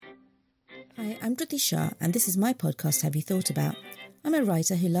Hi, I'm Dhruti Shah, and this is my podcast, Have You Thought About? I'm a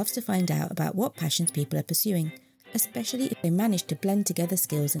writer who loves to find out about what passions people are pursuing, especially if they manage to blend together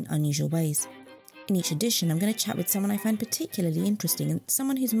skills in unusual ways. In each edition, I'm going to chat with someone I find particularly interesting and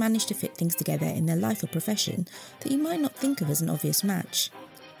someone who's managed to fit things together in their life or profession that you might not think of as an obvious match.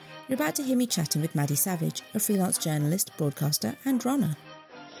 You're about to hear me chatting with Maddy Savage, a freelance journalist, broadcaster and runner.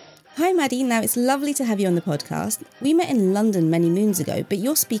 Hi Maddy, now it's lovely to have you on the podcast. We met in London many moons ago, but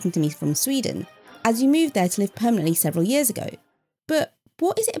you're speaking to me from Sweden, as you moved there to live permanently several years ago. But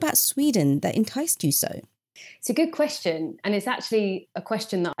what is it about Sweden that enticed you so? It's a good question. And it's actually a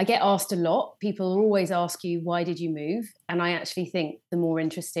question that I get asked a lot. People always ask you, why did you move? And I actually think the more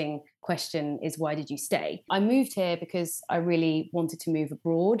interesting question is, why did you stay? I moved here because I really wanted to move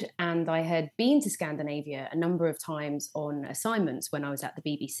abroad. And I had been to Scandinavia a number of times on assignments when I was at the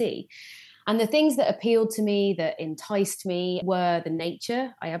BBC. And the things that appealed to me, that enticed me, were the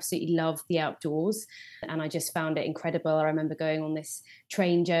nature. I absolutely love the outdoors, and I just found it incredible. I remember going on this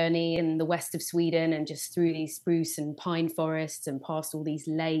train journey in the west of Sweden and just through these spruce and pine forests and past all these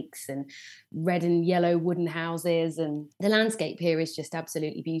lakes and red and yellow wooden houses. And the landscape here is just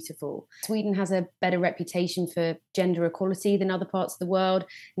absolutely beautiful. Sweden has a better reputation for gender equality than other parts of the world.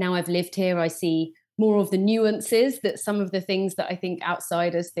 Now I've lived here, I see more of the nuances that some of the things that I think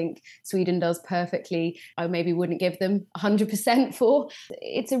outsiders think Sweden does perfectly, I maybe wouldn't give them 100% for.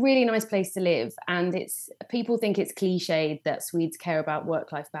 It's a really nice place to live. And people think it's cliched that Swedes care about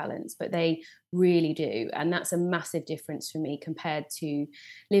work-life balance, but they really do. And that's a massive difference for me compared to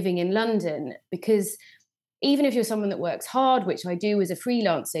living in London, because even if you're someone that works hard, which I do as a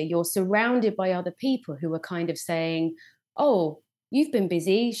freelancer, you're surrounded by other people who are kind of saying, oh, you've been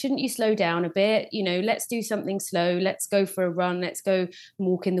busy, shouldn't you slow down a bit? You know, let's do something slow. Let's go for a run. Let's go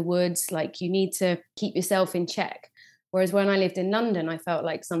walk in the woods. Like, you need to keep yourself in check. Whereas when I lived in London, I felt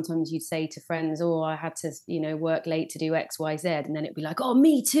like sometimes you'd say to friends, oh, I had to, work late to do X, Y, Z. And then it'd be like, oh,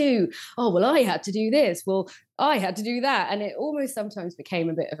 me too. Oh, well, I had to do this. Well, I had to do that. And it almost sometimes became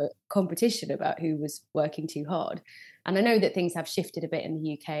a bit of a competition about who was working too hard. And I know that things have shifted a bit in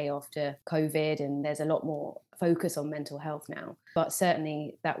the UK after COVID, and there's a lot more focus on mental health now. But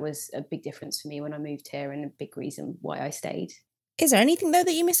certainly that was a big difference for me when I moved here, and a big reason why I stayed. Is there anything, though,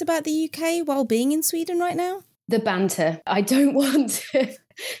 that you miss about the UK while being in Sweden right now? The banter. I don't want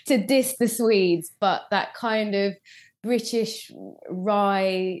to diss the Swedes, but that kind of British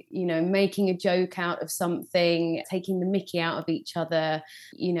wry, making a joke out of something, taking the mickey out of each other,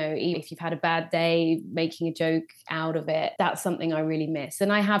 even if you've had a bad day, making a joke out of it. That's something I really miss.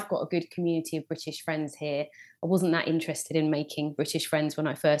 And I have got a good community of British friends here. I wasn't that interested in making British friends when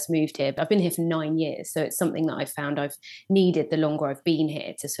I first moved here, but I've been here for 9 years. So it's something that I've found I've needed the longer I've been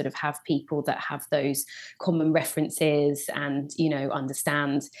here, to sort of have people that have those common references and,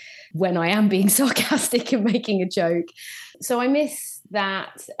 understand when I am being sarcastic and making a joke. So I miss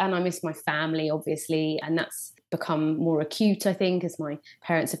that, and I miss my family, obviously, and that's become more acute, I think, as my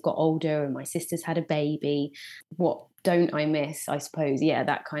parents have got older and my sister's had a baby. What don't I miss? I suppose,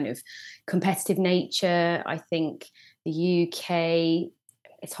 that kind of competitive nature. I think the UK,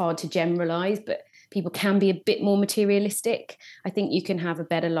 it's hard to generalise, but people can be a bit more materialistic. I think you can have a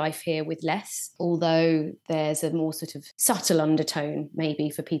better life here with less, although there's a more sort of subtle undertone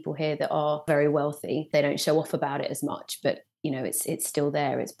maybe for people here that are very wealthy. They don't show off about it as much, but it's still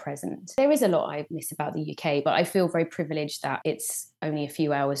there, it's present. There is a lot I miss about the UK, but I feel very privileged that it's only a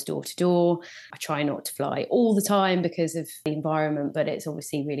few hours door to door. I try not to fly all the time because of the environment, but it's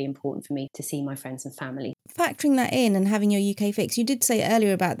obviously really important for me to see my friends and family. Factoring that in and having your UK fix, you did say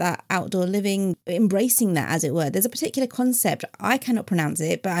earlier about that outdoor living, embracing that, as it were. There's a particular concept, I cannot pronounce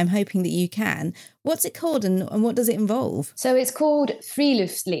it, but I'm hoping that you can. What's it called and what does it involve? So it's called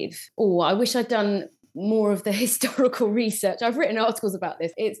Freelancing. I wish I'd done more of the historical research. I've written articles about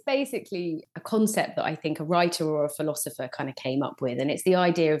this. It's basically a concept that I think a writer or a philosopher kind of came up with. And it's the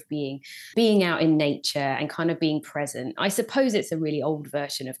idea of being out in nature and kind of being present. I suppose it's a really old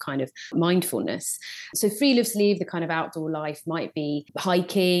version of kind of mindfulness. So Friluftsliv, the kind of outdoor life, might be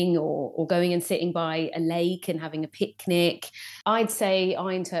hiking or going and sitting by a lake and having a picnic. I'd say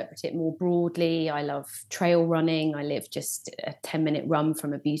I interpret it more broadly. I love trail running. I live just a 10-minute run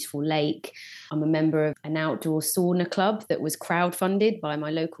from a beautiful lake. I'm a member of an outdoor sauna club that was crowdfunded by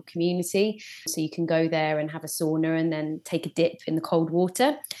my local community. So you can go there and have a sauna and then take a dip in the cold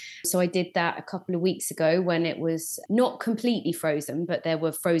water. So I did that a couple of weeks ago when it was not completely frozen, but there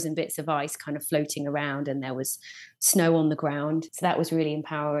were frozen bits of ice kind of floating around and there was snow on the ground. So that was really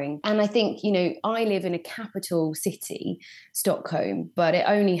empowering. And I think, I live in a capital city, Stockholm, but it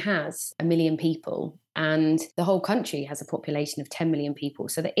only has 1 million people. and the whole country has a population of 10 million people.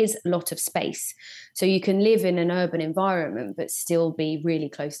 So there is a lot of space. So you can live in an urban environment, but still be really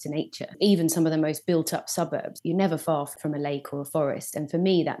close to nature. Even some of the most built up suburbs, you're never far from a lake or a forest. And for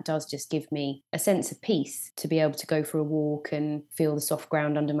me, that does just give me a sense of peace to be able to go for a walk and feel the soft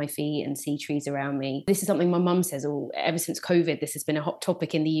ground under my feet and see trees around me. This is something my mum says, ever since COVID, this has been a hot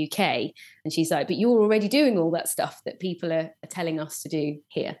topic in the UK. And she's like, but you're already doing all that stuff that people are telling us to do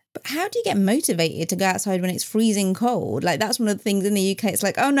here. But how do you get motivated to go outside when it's freezing cold? Like, that's one of the things in the UK. It's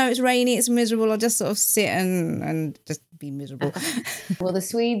like, oh no, it's rainy, it's miserable. I'll just sort of sit and just be miserable. Well, the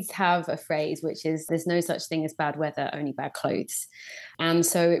Swedes have a phrase, which is there's no such thing as bad weather, only bad clothes. And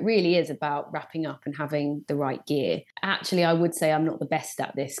so it really is about wrapping up and having the right gear. Actually, I would say I'm not the best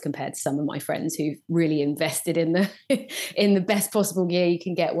at this compared to some of my friends who've really invested in the in the best possible gear you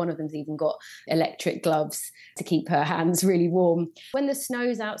can get. One of them's even got electric gloves to keep her hands really warm. When the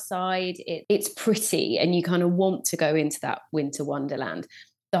snow's outside, it's pretty and you kind of want to go into that winter wonderland.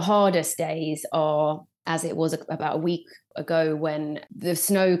 The hardest days are, as it was about a week ago, when the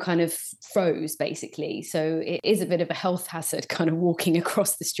snow kind of froze, basically. So it is a bit of a health hazard kind of walking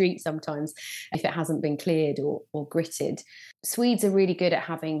across the street sometimes if it hasn't been cleared or gritted. Swedes are really good at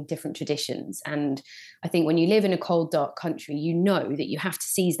having different traditions. And I think when you live in a cold, dark country, you know that you have to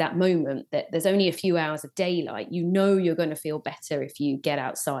seize that moment, that there's only a few hours of daylight. You know you're going to feel better if you get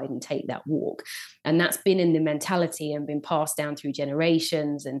outside and take that walk. And that's been in the mentality and been passed down through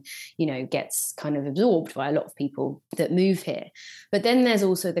generations and, you know, gets kind of absorbed by a lot of people that move here. But then there's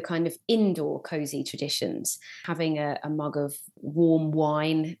also the kind of indoor cozy traditions, having a mug of warm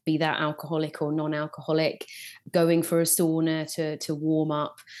wine, be that alcoholic or non-alcoholic, going for a sauna to warm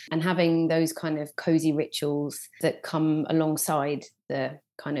up, and having those kind of cozy rituals that come alongside the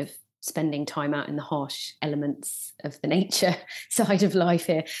kind of spending time out in the harsh elements of the nature side of life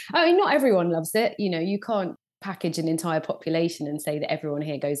here. I mean, not everyone loves it. You know, you can't package an entire population and say that everyone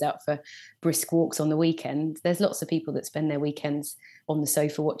here goes out for brisk walks on the weekend. There's lots of people that spend their weekends on the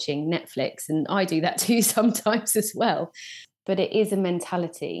sofa watching Netflix, and I do that too sometimes as well. But it is a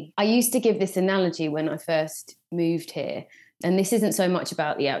mentality. I used to give this analogy when I first moved here, and this isn't so much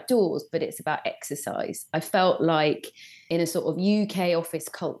about the outdoors, but it's about exercise. I felt like in a sort of UK office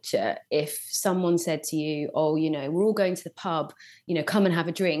culture, if someone said to you, oh, you know, we're all going to the pub, you know, come and have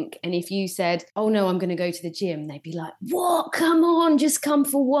a drink. And if you said, oh, no, I'm going to go to the gym, they'd be like, what? Come on, just come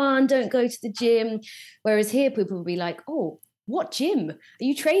for one. Don't go to the gym. Whereas here, people would be like, oh, what gym? Are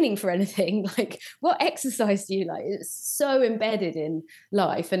you training for anything? Like, what exercise do you like? It's so embedded in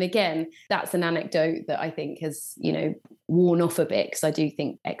life. And again, that's an anecdote that I think has, you know, worn off a bit, because I do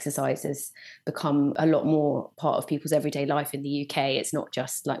think exercise has become a lot more part of people's everyday life in the UK. It's not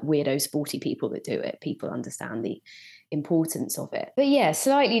just like weirdo sporty people that do it. People understand the importance of it. But yeah,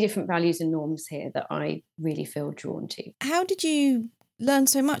 slightly different values and norms here that I really feel drawn to. How did you learn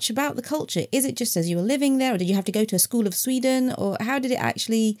so much about the culture? Is it just as you were living there, or did you have to go to a school of Sweden, or how did it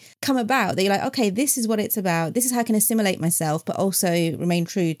actually come about that you're like, okay, this is what it's about, this is how I can assimilate myself but also remain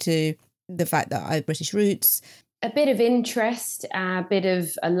true to the fact that I have British roots? A bit of interest, a bit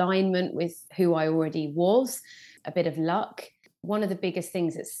of alignment with who I already was, a bit of luck. One of the biggest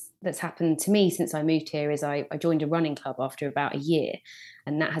things that's happened to me since I moved here is I joined a running club after about a year,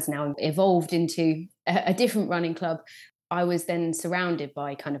 and that has now evolved into a different running club. I was then surrounded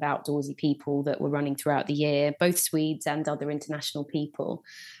by kind of outdoorsy people that were running throughout the year, both Swedes and other international people.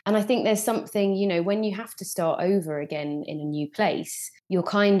 And I think there's something, you know, when you have to start over again in a new place, you're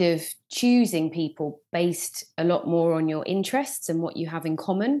kind of choosing people based a lot more on your interests and what you have in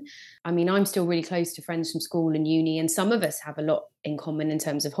common. I mean, I'm still really close to friends from school and uni, and some of us have a lot in common in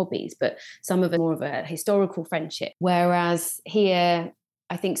terms of hobbies, but some of it more of a historical friendship. Whereas here,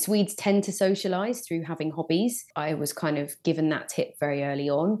 I think Swedes tend to socialise through having hobbies. I was kind of given that tip very early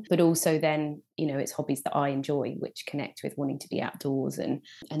on, but also then, you know, it's hobbies that I enjoy, which connect with wanting to be outdoors and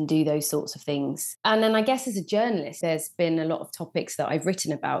do those sorts of things. And then I guess as a journalist, there's been a lot of topics that I've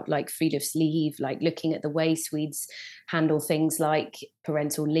written about, like friluftsliv, like looking at the way Swedes handle things like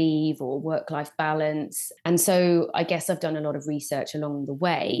parental leave or work-life balance. And so I guess I've done a lot of research along the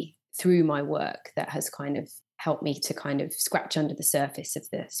way through my work that has kind of helped me to kind of scratch under the surface of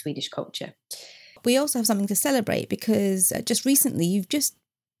the Swedish culture. We also have something to celebrate, because just recently you've just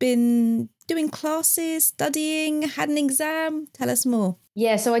been doing classes, studying, had an exam. Tell us more.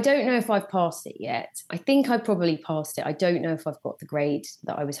 Yeah, so I don't know if I've passed it yet. I think I probably passed it. I don't know if I've got the grade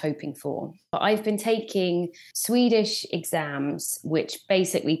that I was hoping for. But I've been taking Swedish exams, which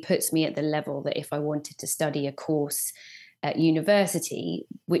basically puts me at the level that if I wanted to study a course at university,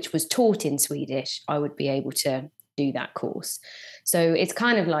 which was taught in Swedish, I would be able to do that course. So it's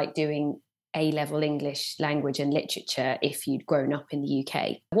kind of like doing A-level English language and literature if you'd grown up in the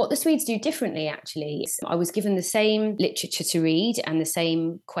UK. What the Swedes do differently, actually, is I was given the same literature to read and the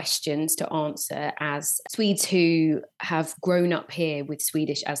same questions to answer as Swedes who have grown up here with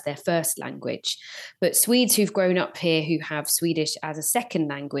Swedish as their first language. But Swedes who've grown up here who have Swedish as a second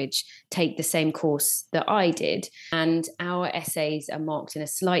language take the same course that I did. And our essays are marked in a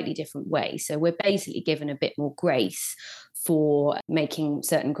slightly different way. So we're basically given a bit more grace for making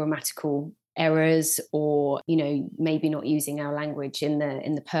certain grammatical errors or, you know, maybe not using our language in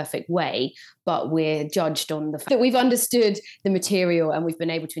the perfect way, but we're judged on the fact that we've understood the material and we've been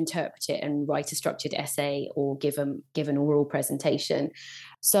able to interpret it and write a structured essay or give an oral presentation.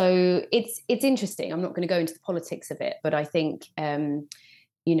 So it's interesting. I'm not going to go into the politics of it, but I think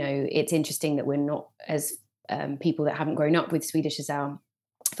you know, it's interesting that we're not, as people that haven't grown up with Swedish as our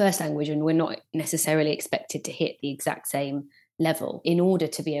first language, and we're not necessarily expected to hit the exact same level in order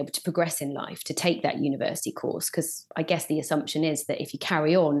to be able to progress in life, to take that university course. Because I guess the assumption is that if you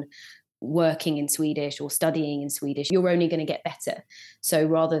carry on working in Swedish or studying in Swedish, you're only going to get better. So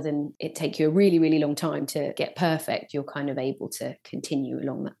rather than it take you a really, really long time to get perfect, you're kind of able to continue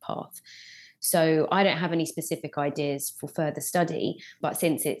along that path. So I don't have any specific ideas for further study, but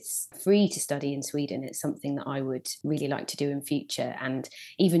since it's free to study in Sweden, it's something that I would really like to do in future. And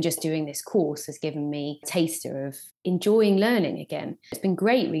even just doing this course has given me a taster of enjoying learning again. It's been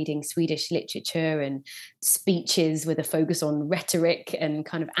great reading Swedish literature and speeches with a focus on rhetoric and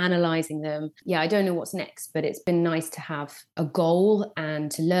kind of analysing them. Yeah, I don't know what's next, but it's been nice to have a goal and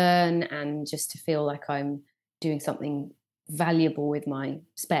to learn and just to feel like I'm doing something valuable with my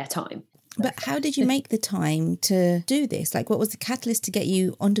spare time. But how did you make the time to do this? Like, what was the catalyst to get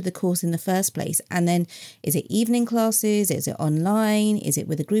you onto the course in the first place? And then is it evening classes? Is it online? Is it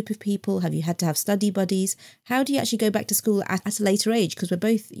with a group of people? Have you had to have study buddies? How do you actually go back to school at a later age? Because we're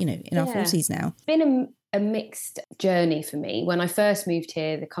both, you know, in our 40s now. It's been a mixed journey for me. When I first moved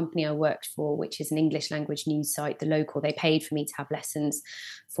here, the company I worked for, which is an English language news site, The Local, they paid for me to have lessons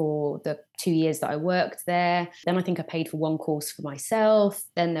for the 2 years that I worked there. Then I think I paid for one course for myself.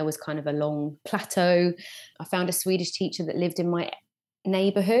 Then there was kind of a long plateau. I found a Swedish teacher that lived in my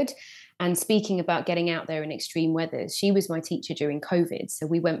neighborhood. And speaking about getting out there in extreme weather, she was my teacher during COVID. So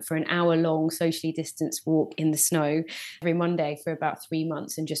we went for an hour-long socially distanced walk in the snow every Monday for about 3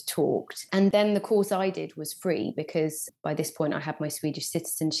 months and just talked. And then the course I did was free because by this point I had my Swedish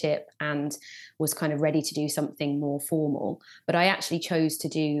citizenship and was kind of ready to do something more formal. But I actually chose to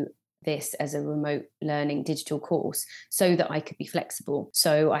do this as a remote learning digital course so that I could be flexible.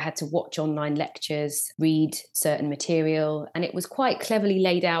 So I had to watch online lectures, read certain material, and it was quite cleverly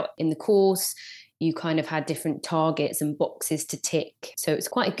laid out in the course. You kind of had different targets and boxes to tick. So it's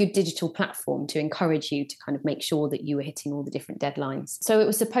quite a good digital platform to encourage you to kind of make sure that you were hitting all the different deadlines. So it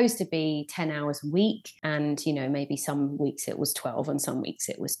was supposed to be 10 hours a week. And, you know, maybe some weeks it was 12 and some weeks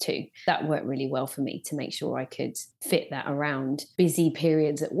it was 2. That worked really well for me to make sure I could fit that around busy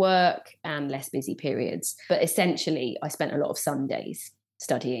periods at work and less busy periods. But essentially, I spent a lot of Sundays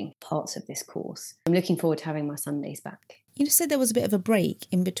studying parts of this course. I'm looking forward to having my Sundays back. You said there was a bit of a break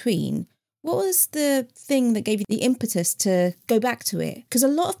in between. What was the thing that gave you the impetus to go back to it? Because a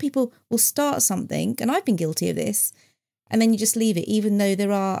lot of people will start something, and I've been guilty of this, and then you just leave it, even though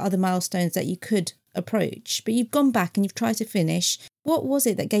there are other milestones that you could approach. But you've gone back and you've tried to finish. What was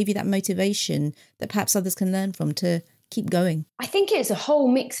it that gave you that motivation that perhaps others can learn from to keep going? I think it's a whole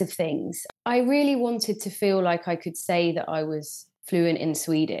mix of things. I really wanted to feel like I could say that I was fluent in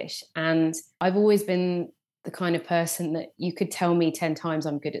Swedish, and I've always been the kind of person that you could tell me 10 times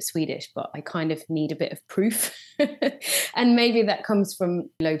I'm good at Swedish, but I kind of need a bit of proof. And maybe that comes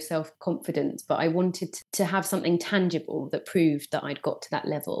from low self-confidence, but I wanted to have something tangible that proved that I'd got to that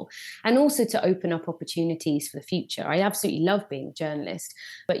level, and also to open up opportunities for the future. I absolutely love being a journalist,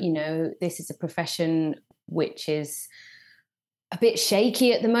 but, you know, this is a profession which is a bit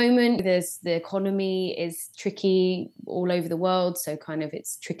shaky at the moment. The economy is tricky all over the world. So kind of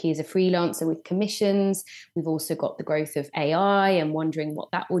it's tricky as a freelancer with commissions. We've also got the growth of AI and wondering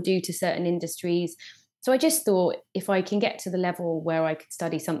what that will do to certain industries. So I just thought if I can get to the level where I could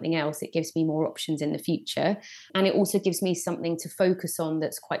study something else, it gives me more options in the future. And it also gives me something to focus on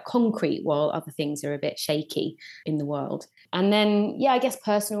that's quite concrete while other things are a bit shaky in the world. And then, I guess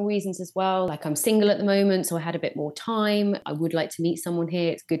personal reasons as well. Like I'm single at the moment, so I had a bit more time. I would like to meet someone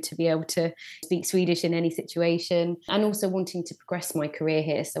here. It's good to be able to speak Swedish in any situation. And also wanting to progress my career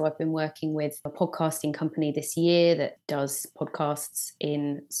here. So I've been working with a podcasting company this year that does podcasts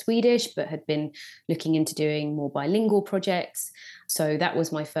in Swedish, but had been looking into doing more bilingual projects. So that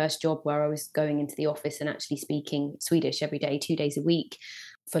was my first job where I was going into the office and actually speaking Swedish every day, 2 days a week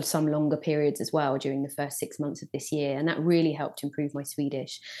for some longer periods as well during the first 6 months of this year. And that really helped improve my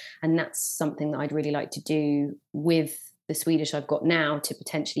Swedish. And that's something that I'd really like to do with the Swedish I've got now, to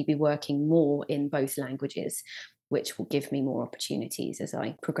potentially be working more in both languages, which will give me more opportunities as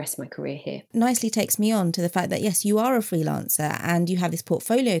I progress my career here. Nicely takes me on to the fact that, yes, you are a freelancer and you have this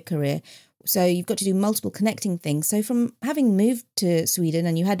portfolio career. So you've got to do multiple connecting things. So from having moved to Sweden,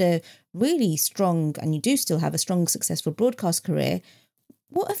 and you had a really strong, and you do still have a strong, successful broadcast career,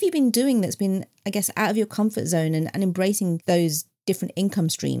 what have you been doing that's been, I guess, out of your comfort zone and embracing those different income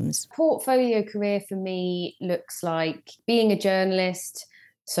streams? Portfolio career for me looks like being a journalist,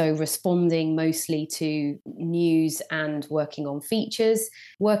 so responding mostly to news and working on features,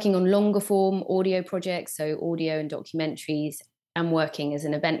 working on longer form audio projects, so audio and documentaries, and working as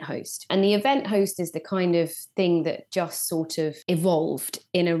an event host. And the event host is the kind of thing that just sort of evolved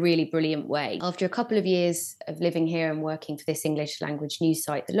in a really brilliant way. After a couple of years of living here and working for this English language news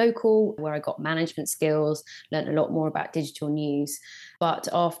site, The Local, where I got management skills, learned a lot more about digital news. But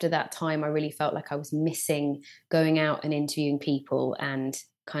after that time, I really felt like I was missing going out and interviewing people and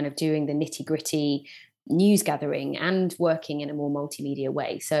kind of doing the nitty-gritty news gathering and working in a more multimedia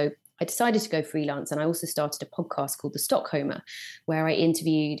way. So I decided to go freelance, and I also started a podcast called The Stockholmer, where I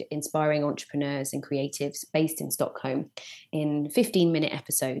interviewed inspiring entrepreneurs and creatives based in Stockholm in 15-minute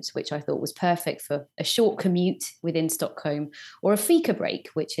episodes, which I thought was perfect for a short commute within Stockholm, or a fika break,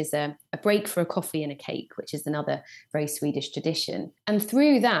 which is a break for a coffee and a cake, which is another very Swedish tradition. And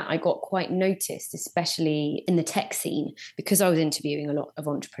through that, I got quite noticed, especially in the tech scene, because I was interviewing a lot of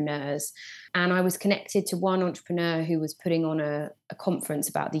entrepreneurs. And I was connected to one entrepreneur who was putting on a conference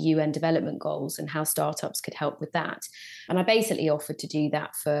about the UN development goals and how startups could help with that. And I basically offered to do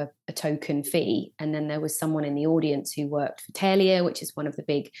that for a token fee. And then there was someone in the audience who worked for Telia, which is one of the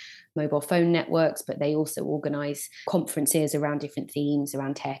big mobile phone networks, but they also organize conferences around different themes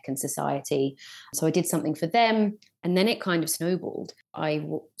around tech and society. So I did something for them. And then it kind of snowballed. I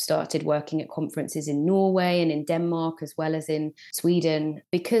started working at conferences in Norway and in Denmark, as well as in Sweden,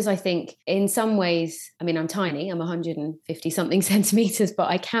 because I think in some ways, I mean, I'm tiny, I'm 150 something centimeters, but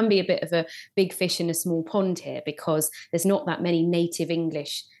I can be a bit of a big fish in a small pond here, because there's not that many native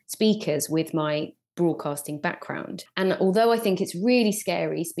English speakers with my broadcasting background. And although I think it's really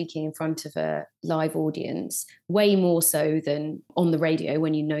scary speaking in front of a live audience, way more so than on the radio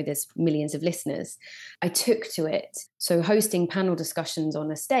when you know there's millions of listeners, I took to it. So hosting panel discussions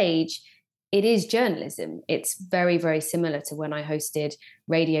on a stage, it is journalism. It's very, very similar to when I hosted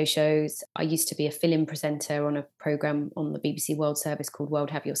radio shows. I used to be a fill-in presenter on a programme on the BBC World Service called World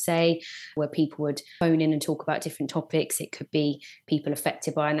Have Your Say, where people would phone in and talk about different topics. It could be people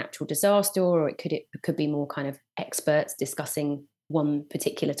affected by a natural disaster, or it could be more kind of experts discussing one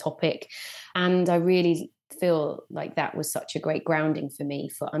particular topic. And I really feel like that was such a great grounding for me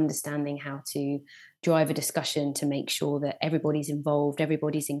for understanding how to drive a discussion to make sure that everybody's involved,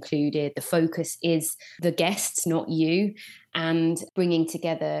 everybody's included. The focus is the guests, not you, and bringing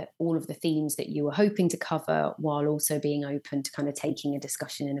together all of the themes that you were hoping to cover, while also being open to kind of taking a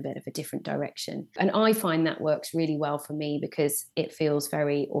discussion in a bit of a different direction. And I find that works really well for me because it feels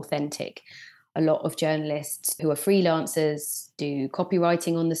very authentic. A lot of journalists who are freelancers do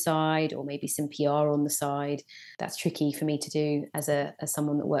copywriting on the side, or maybe some PR on the side. That's tricky for me to do as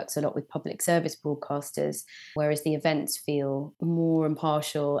someone that works a lot with public service broadcasters, whereas the events feel more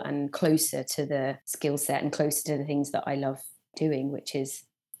impartial and closer to the skill set and closer to the things that I love doing, which is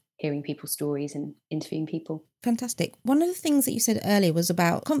hearing people's stories and interviewing people. Fantastic. One of the things that you said earlier was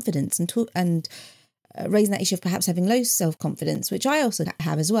about confidence and raising that issue of perhaps having low self-confidence, which I also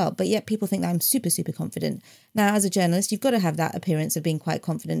have as well. But yet people think that I'm super, super confident. Now, as a journalist, you've got to have that appearance of being quite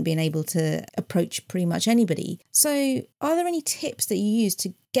confident, being able to approach pretty much anybody. So are there any tips that you use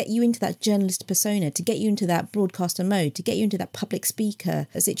to get you into that journalist persona, to get you into that broadcaster mode, to get you into that public speaker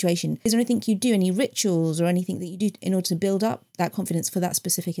situation? Is there anything you do, any rituals or anything that you do in order to build up that confidence for that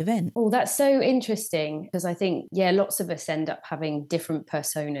specific event? Oh, that's so interesting, because I think, lots of us end up having different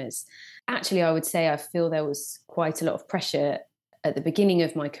personas. Actually, I would say I feel there was quite a lot of pressure at the beginning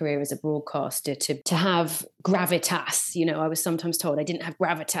of my career as a broadcaster to have gravitas. I was sometimes told I didn't have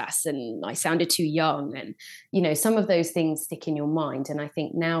gravitas and I sounded too young. And, some of those things stick in your mind. And I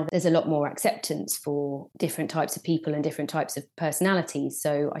think now there's a lot more acceptance for different types of people and different types of personalities.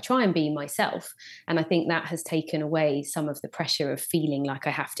 So I try and be myself. And I think that has taken away some of the pressure of feeling like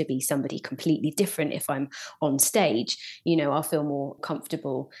I have to be somebody completely different if I'm on stage. I'll feel more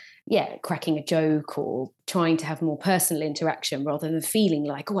comfortable cracking a joke or trying to have more personal interaction rather than feeling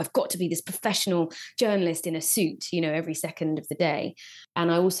like, I've got to be this professional journalist in a suit, every second of the day. And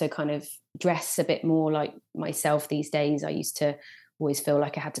I also kind of dress a bit more like myself these days. I used to always feel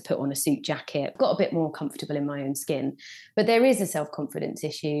like I had to put on a suit jacket. Got a bit more comfortable in my own skin. But there is a self-confidence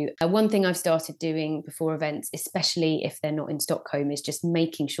issue. One thing I've started doing before events, especially if they're not in Stockholm, is just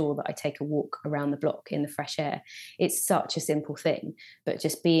making sure that I take a walk around the block in the fresh air. It's such a simple thing, but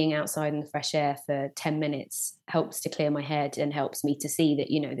just being outside in the fresh air for 10 minutes helps to clear my head and helps me to see that,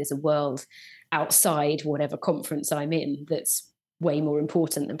 there's a world outside whatever conference I'm in that's way more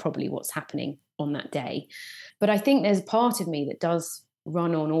important than probably what's happening on that day. But I think there's a part of me that does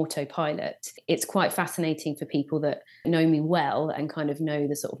run on autopilot. It's quite fascinating for people that know me well and kind of know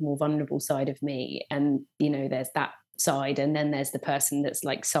the sort of more vulnerable side of me. And, there's that side. And then there's the person that's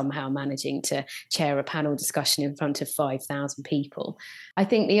like somehow managing to chair a panel discussion in front of 5,000 people. I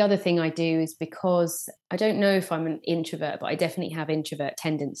think the other thing I do is, because I don't know if I'm an introvert, but I definitely have introvert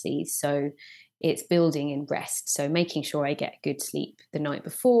tendencies. So it's building in rest. So making sure I get good sleep the night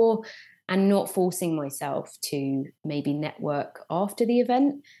before, and not forcing myself to maybe network after the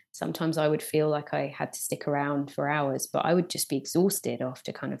event. Sometimes I would feel like I had to stick around for hours, but I would just be exhausted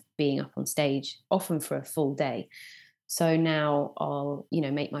after kind of being up on stage, often for a full day. So now I'll,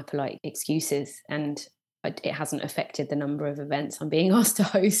 make my polite excuses, and it hasn't affected the number of events I'm being asked to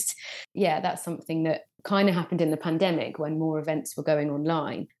host. Yeah, that's something that kind of happened in the pandemic when more events were going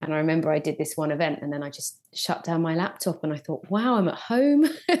online. And I remember I did this one event and then I just shut down my laptop and I thought, wow, I'm at home.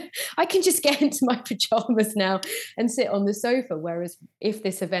 I can just get into my pajamas now and sit on the sofa. Whereas if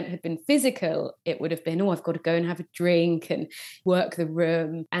this event had been physical, it would have been, I've got to go and have a drink and work the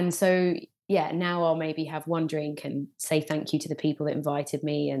room. And so now I'll maybe have one drink and say thank you to the people that invited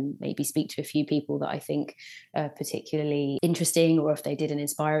me, and maybe speak to a few people that I think are particularly interesting, or if they did an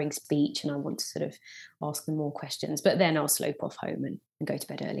inspiring speech and I want to sort of ask them more questions. But then I'll slope off home and go to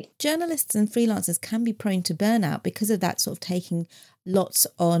bed early. Journalists and freelancers can be prone to burnout because of that sort of taking lots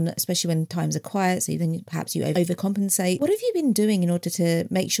on, especially when times are quiet. So then perhaps you overcompensate. What have you been doing in order to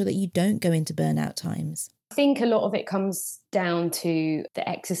make sure that you don't go into burnout times? I think a lot of it comes down to the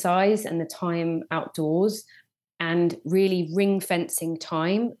exercise and the time outdoors, and really ring fencing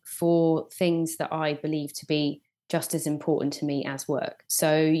time for things that I believe to be just as important to me as work.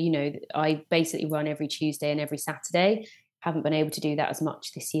 So, I basically run every Tuesday and every Saturday. Haven't been able to do that as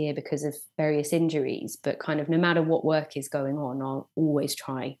much this year because of various injuries, but kind of no matter what work is going on, I'll always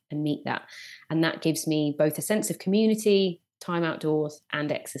try and meet that. And that gives me both a sense of community, time outdoors,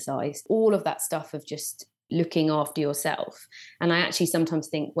 and exercise. All of that stuff of just looking after yourself. And I actually sometimes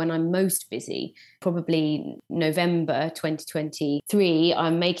think when I'm most busy, probably November 2023,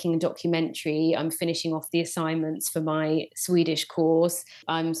 I'm making a documentary, I'm finishing off the assignments for my Swedish course,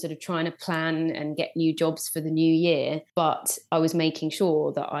 I'm sort of trying to plan and get new jobs for the new year. But I was making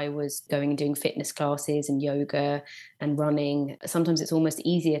sure that I was going and doing fitness classes and yoga and running. Sometimes it's almost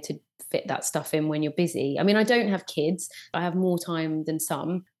easier to fit that stuff in when you're busy. I mean, I don't have kids. I have more time than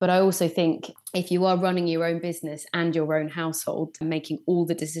some, but I also think if you are running your own business and your own household and making all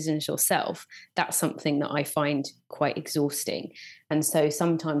the decisions yourself, that's something that I find quite exhausting. And so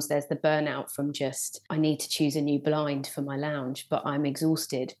sometimes there's the burnout from just, I need to choose a new blind for my lounge, but I'm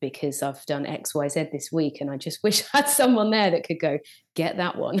exhausted because I've done X, Y, Z this week. And I just wish I had someone there that could go, get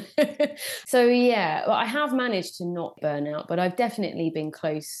that one. So I have managed to not burn out, but I've definitely been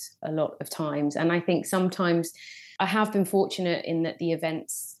close a lot of times. And I think sometimes I have been fortunate in that the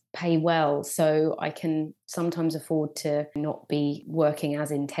events pay well, so I can sometimes afford to not be working as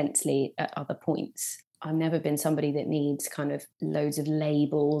intensely at other points. I've never been somebody that needs kind of loads of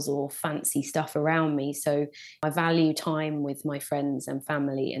labels or fancy stuff around me. So I value time with my friends and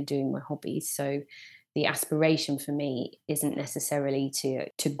family and doing my hobbies. So the aspiration for me isn't necessarily to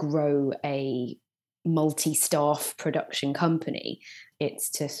grow a multi-staff production company. It's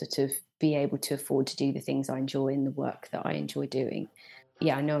to sort of be able to afford to do the things I enjoy in the work that I enjoy doing.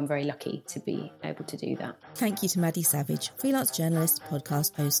 Yeah, I know I'm very lucky to be able to do that. Thank you to Maddy Savage, freelance journalist,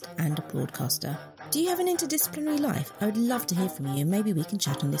 podcast host and broadcaster. Do you have an interdisciplinary life? I would love to hear from you, and maybe we can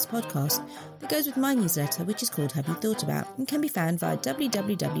chat on this podcast. It goes with my newsletter, which is called Have You Thought About, and can be found via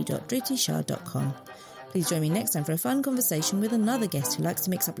www.dritishah.com. Please join me next time for a fun conversation with another guest who likes to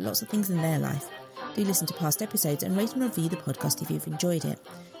mix up lots of things in their life. Do listen to past episodes and rate and review the podcast if you've enjoyed it.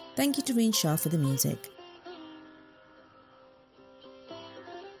 Thank you to Reen Shah for the music.